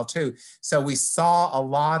taught as well too. So we saw a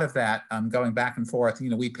lot of that going back and forth.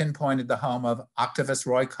 We pinpointed the home of Octavius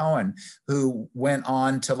Roy Cohen, who went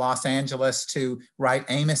on to Los Angeles to write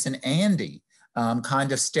Amos and Andy,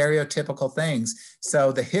 kind of stereotypical things.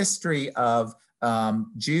 So the history of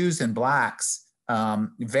Jews and Blacks,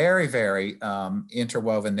 very, very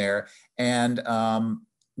interwoven there. And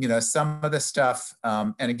some of the stuff,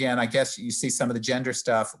 and again, I guess you see some of the gender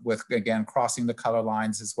stuff with, again, crossing the color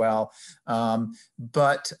lines as well.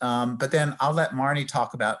 But then I'll let Marni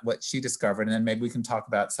talk about what she discovered, and then maybe we can talk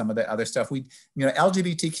about some of the other stuff.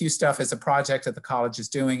 LGBTQ stuff is a project that the college is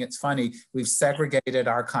doing. It's funny, we've segregated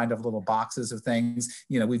our kind of little boxes of things.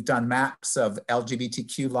 We've done maps of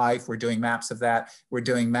LGBTQ life. We're doing maps of that. We're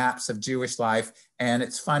doing maps of Jewish life. And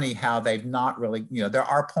it's funny how they've not really, you know, there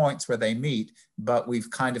are points where they meet, but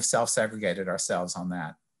we've kind of self-segregated ourselves on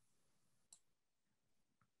that.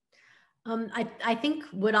 I think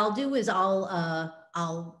what I'll do is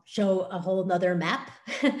I'll show a whole nother map.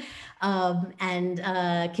 And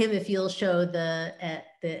Kim, if you'll show the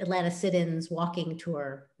Atlanta sit-ins walking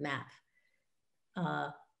tour map.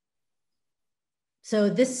 So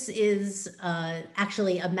this is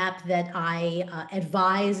actually a map that I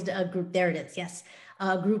advised a group, there it is, yes.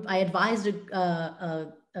 I advised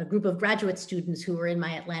a group of graduate students who were in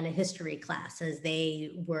my Atlanta history class as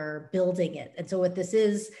they were building it. And so what this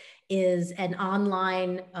is an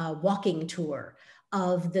online walking tour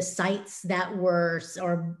of the sites that were,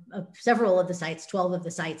 or several of the sites, 12 of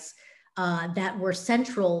the sites that were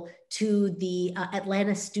central to the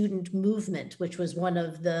Atlanta student movement, which was one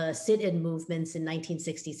of the sit-in movements in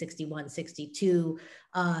 1960, 61, 62,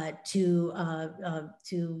 to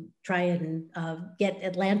try and get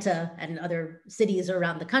Atlanta and other cities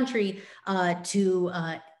around the country to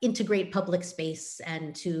integrate public space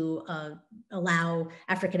and to allow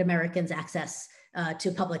African Americans access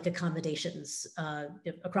to public accommodations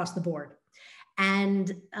across the board.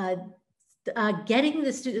 And getting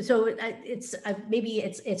the students, so it's maybe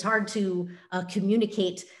it's hard to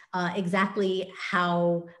communicate exactly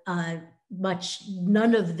how much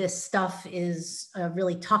none of this stuff is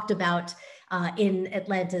really talked about in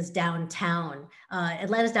Atlanta's downtown.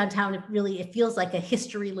 Atlanta's downtown, it feels like a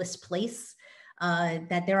historyless place.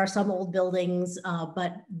 That there are some old buildings,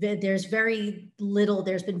 but there's been very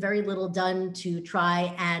little done to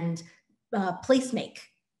try and place make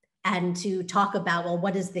and to talk about, well,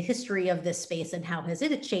 what is the history of this space and how has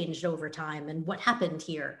it changed over time and what happened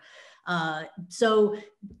here? So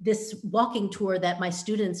this walking tour that my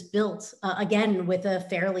students built, again, with a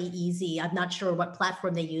fairly easy, I'm not sure what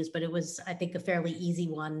platform they used, but it was, I think, a fairly easy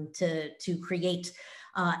one to create.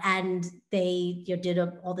 And they did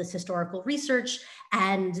all this historical research,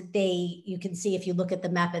 and you can see if you look at the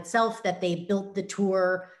map itself that they built the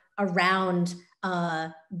tour around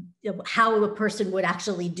how a person would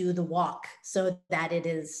actually do the walk, so that it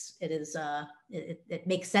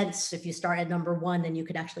makes sense if you start at number 1 and you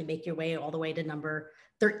could actually make your way all the way to number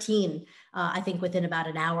 13, I think within about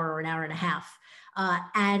an hour or an hour and a half.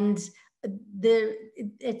 And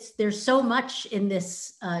there's so much in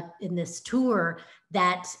this tour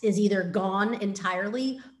that is either gone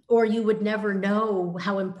entirely, or you would never know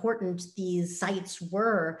how important these sites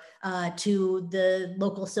were to the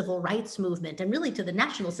local civil rights movement and really to the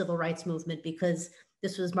national civil rights movement, because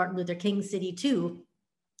this was Martin Luther King's city too.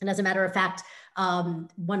 And as a matter of fact,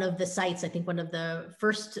 one of the sites, I think one of the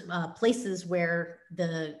first places where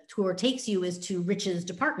the tour takes you is to Rich's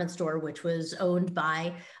department store, which was owned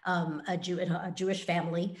by a Jewish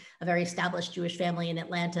family, a very established Jewish family in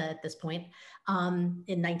Atlanta at this point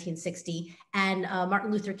in 1960. And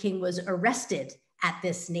Martin Luther King was arrested at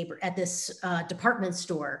this department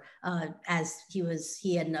store as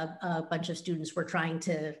he and a bunch of students were trying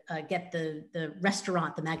to get the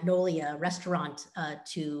restaurant, the Magnolia restaurant,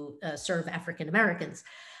 to serve African Americans.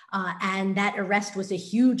 And that arrest was a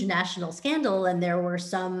huge national scandal. And there are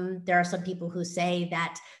some people who say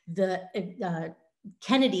that the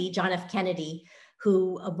John F. Kennedy,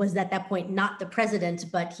 who was at that point not the president,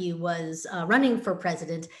 but he was running for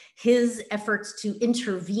president, his efforts to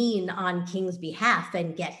intervene on King's behalf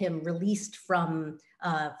and get him released from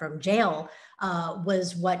jail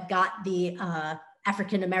was what got the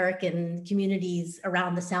African-American communities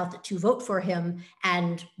around the South to vote for him,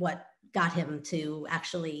 and what got him to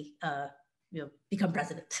actually become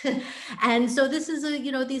president. And so this is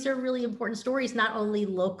these are really important stories, not only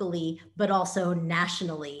locally, but also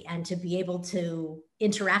nationally. And to be able to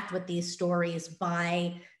interact with these stories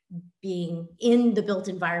by being in the built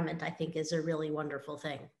environment, I think is a really wonderful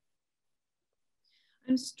thing.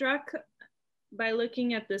 I'm struck by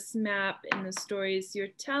looking at this map and the stories you're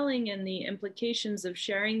telling and the implications of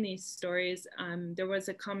sharing these stories. There was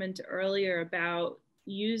a comment earlier about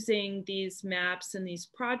using these maps and these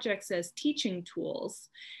projects as teaching tools.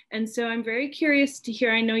 And so I'm very curious to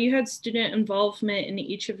hear, I know you had student involvement in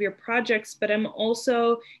each of your projects, but I'm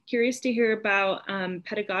also curious to hear about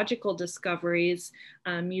pedagogical discoveries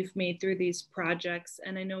you've made through these projects.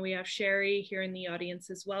 And I know we have Sherry here in the audience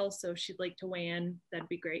as well, so if she'd like to weigh in, that'd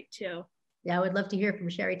be great too. Yeah, I would love to hear from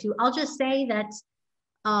Sherry too. I'll just say that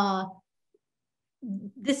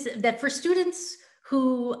that for students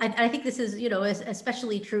who, I think this is,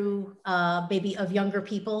 especially true maybe of younger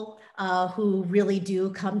people who really do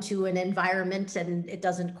come to an environment and it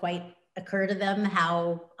doesn't quite occur to them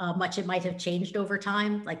how much it might have changed over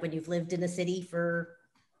time. Like when you've lived in a city for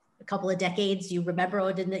a couple of decades, you remember,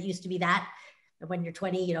 oh, didn't it used to be that? when you're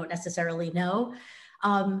 20, you don't necessarily know.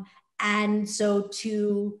 And so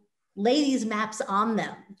to lay these maps on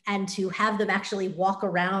them and to have them actually walk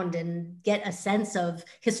around and get a sense of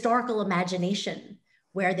historical imagination,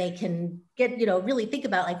 where they can get, really think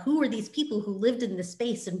about like, who are these people who lived in this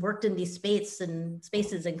space and worked in these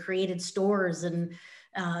spaces and created stores and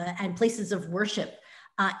places of worship.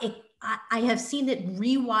 I have seen it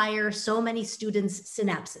rewire so many students'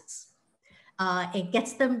 synapses. It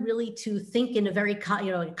gets them really to think in a very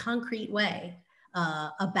concrete way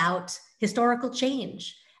about historical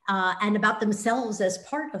change and about themselves as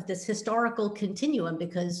part of this historical continuum,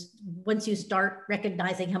 because once you start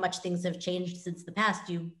recognizing how much things have changed since the past,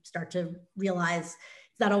 you start to realize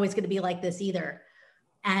it's not always going to be like this either.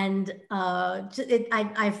 And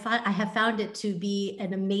I have found it to be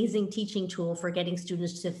an amazing teaching tool for getting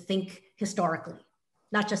students to think historically,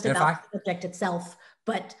 not just about the subject itself,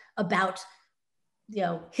 but about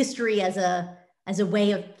history as a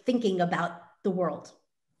way of thinking about the world.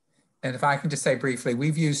 And if I can just say briefly,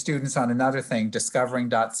 we've used students on another thing,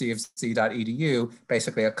 discovering.cfc.edu,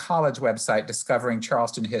 basically a college website discovering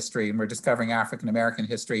Charleston history, and we're discovering African-American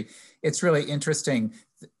history. It's really interesting.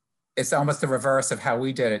 It's almost the reverse of how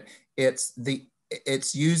we did it.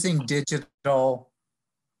 It's using digital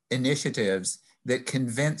initiatives that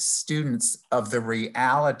convince students of the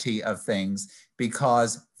reality of things,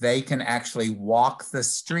 because they can actually walk the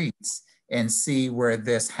streets and see where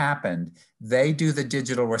this happened. They do the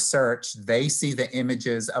digital research. They see the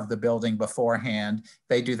images of the building beforehand.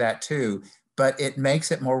 They do that too. But it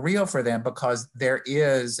makes it more real for them, because there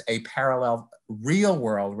is a parallel real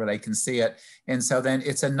world where they can see it. And so then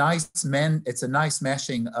it's a nice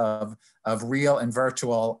meshing of real and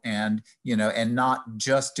virtual, and and not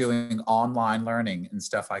just doing online learning and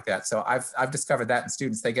stuff like that. So I've discovered that in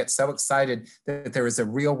students. They get so excited that there is a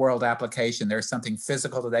real world application. There's something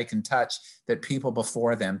physical that they can touch that people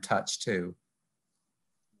before them touch too.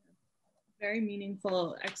 Very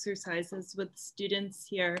meaningful exercises with students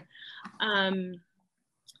here.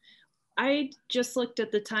 I just looked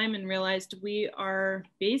at the time and realized we are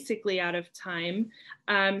basically out of time.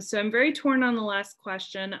 So I'm very torn on the last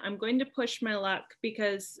question. I'm going to push my luck,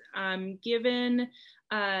 because given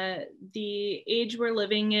the age we're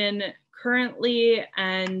living in currently,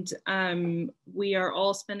 and we are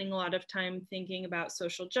all spending a lot of time thinking about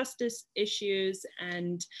social justice issues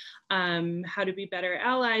and how to be better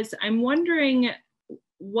allies, I'm wondering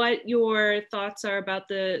what your thoughts are about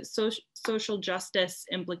the social justice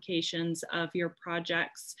implications of your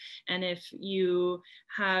projects, and if you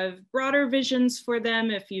have broader visions for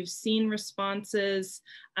them, if you've seen responses,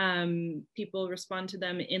 people respond to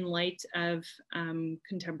them in light of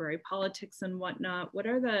contemporary politics and whatnot. What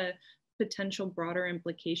are the potential broader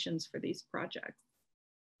implications for these projects?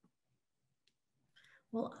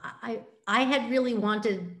 Well, I had really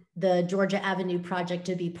wanted the Georgia Avenue project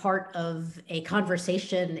to be part of a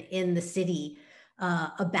conversation in the city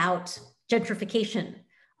about gentrification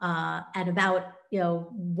and about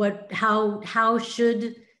how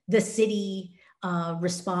should the city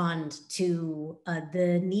respond to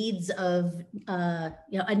the needs of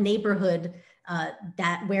a neighborhood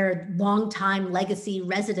where longtime legacy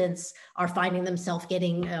residents are finding themselves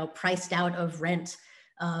getting priced out of rent.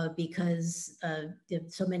 Because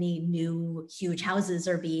so many new huge houses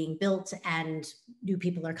are being built and new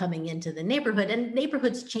people are coming into the neighborhood, and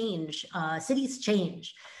neighborhoods change, cities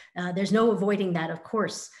change. There's no avoiding that, of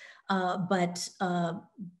course. But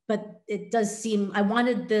it does seem, I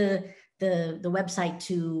wanted the website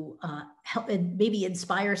to help and maybe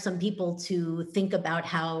inspire some people to think about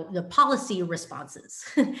how the policy responses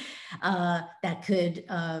that could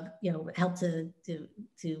help to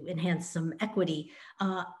enhance some equity.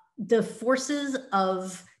 The forces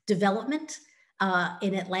of development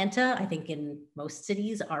in Atlanta, I think in most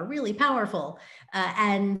cities, are really powerful.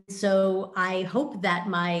 And so I hope that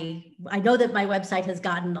I know that my website has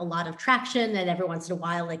gotten a lot of traction, and every once in a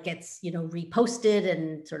while it gets, reposted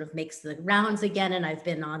and sort of makes the rounds again. And I've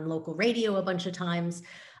been on local radio a bunch of times,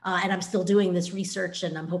 and I'm still doing this research,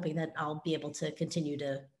 and I'm hoping that I'll be able to continue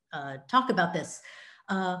to talk about this.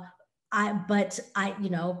 But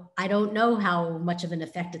I don't know how much of an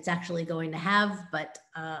effect it's actually going to have, but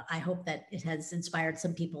I hope that it has inspired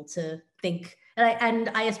some people to think, and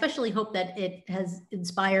I especially hope that it has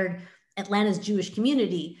inspired Atlanta's Jewish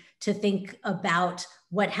community to think about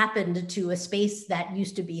what happened to a space that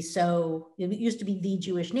used to be the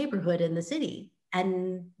Jewish neighborhood in the city,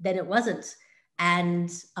 and then it wasn't.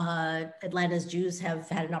 And Atlanta's Jews have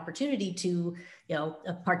had an opportunity to,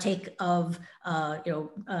 partake of,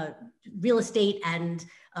 real estate and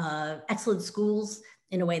excellent schools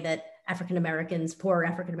in a way that African Americans, poor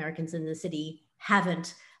African Americans in the city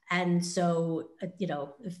haven't. And so, you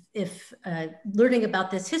know, if learning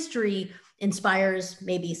about this history inspires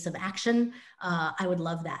maybe some action, I would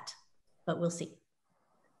love that, but we'll see.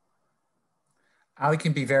 I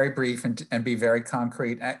can be very brief and be very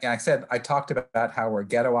concrete. I talked about how we're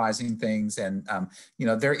ghettoizing things, and you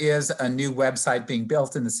know, there is a new website being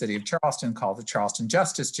built in the city of Charleston called the Charleston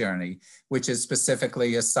Justice Journey, which is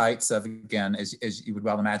specifically a site of, again, as you would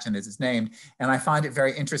well imagine, as it's named. And I find it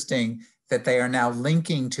very interesting that they are now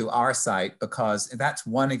linking to our site, because that's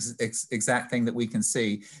one exact thing that we can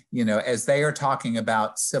see. You know, as they are talking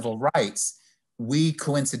about civil rights, we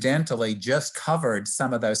coincidentally just covered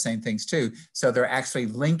some of those same things too. So they're actually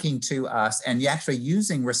linking to us and actually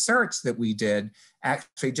using research that we did,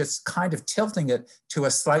 actually just kind of tilting it to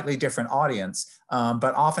a slightly different audience.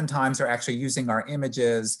 But oftentimes they're actually using our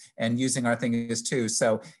images and using our things too.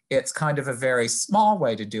 So it's kind of a very small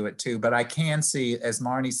way to do it too. But I can see, as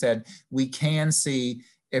Marni said, we can see,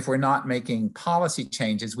 if we're not making policy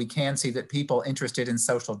changes, we can see that people interested in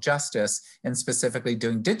social justice and specifically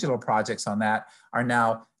doing digital projects on that are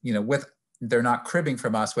now, you know, they're not cribbing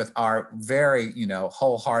from us with our very, you know,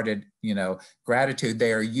 wholehearted, you know, gratitude.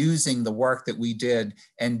 They are using the work that we did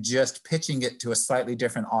and just pitching it to a slightly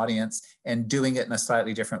different audience and doing it in a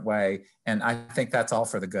slightly different way. And I think that's all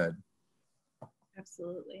for the good.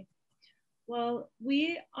 Absolutely. Well,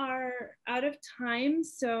 we are out of time,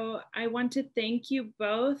 so I want to thank you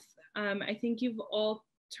both. I think you've all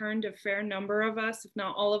turned a fair number of us, if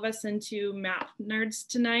not all of us, into map nerds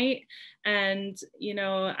tonight. And, you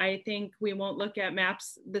know, I think we won't look at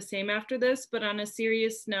maps the same after this, but on a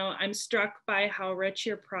serious note, I'm struck by how rich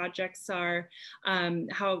your projects are,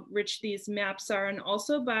 how rich these maps are, and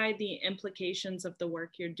also by the implications of the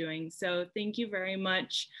work you're doing. So thank you very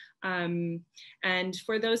much. And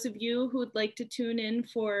for those of you who would like to tune in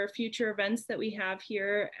for future events that we have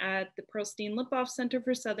here at the Pearlstine Lipov Center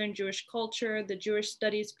for Southern Jewish Culture, the Jewish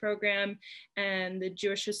Studies Program, and the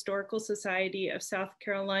Jewish Historical Society of South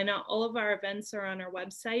Carolina, all of our events are on our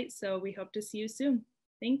website, so we hope to see you soon.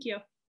 Thank you.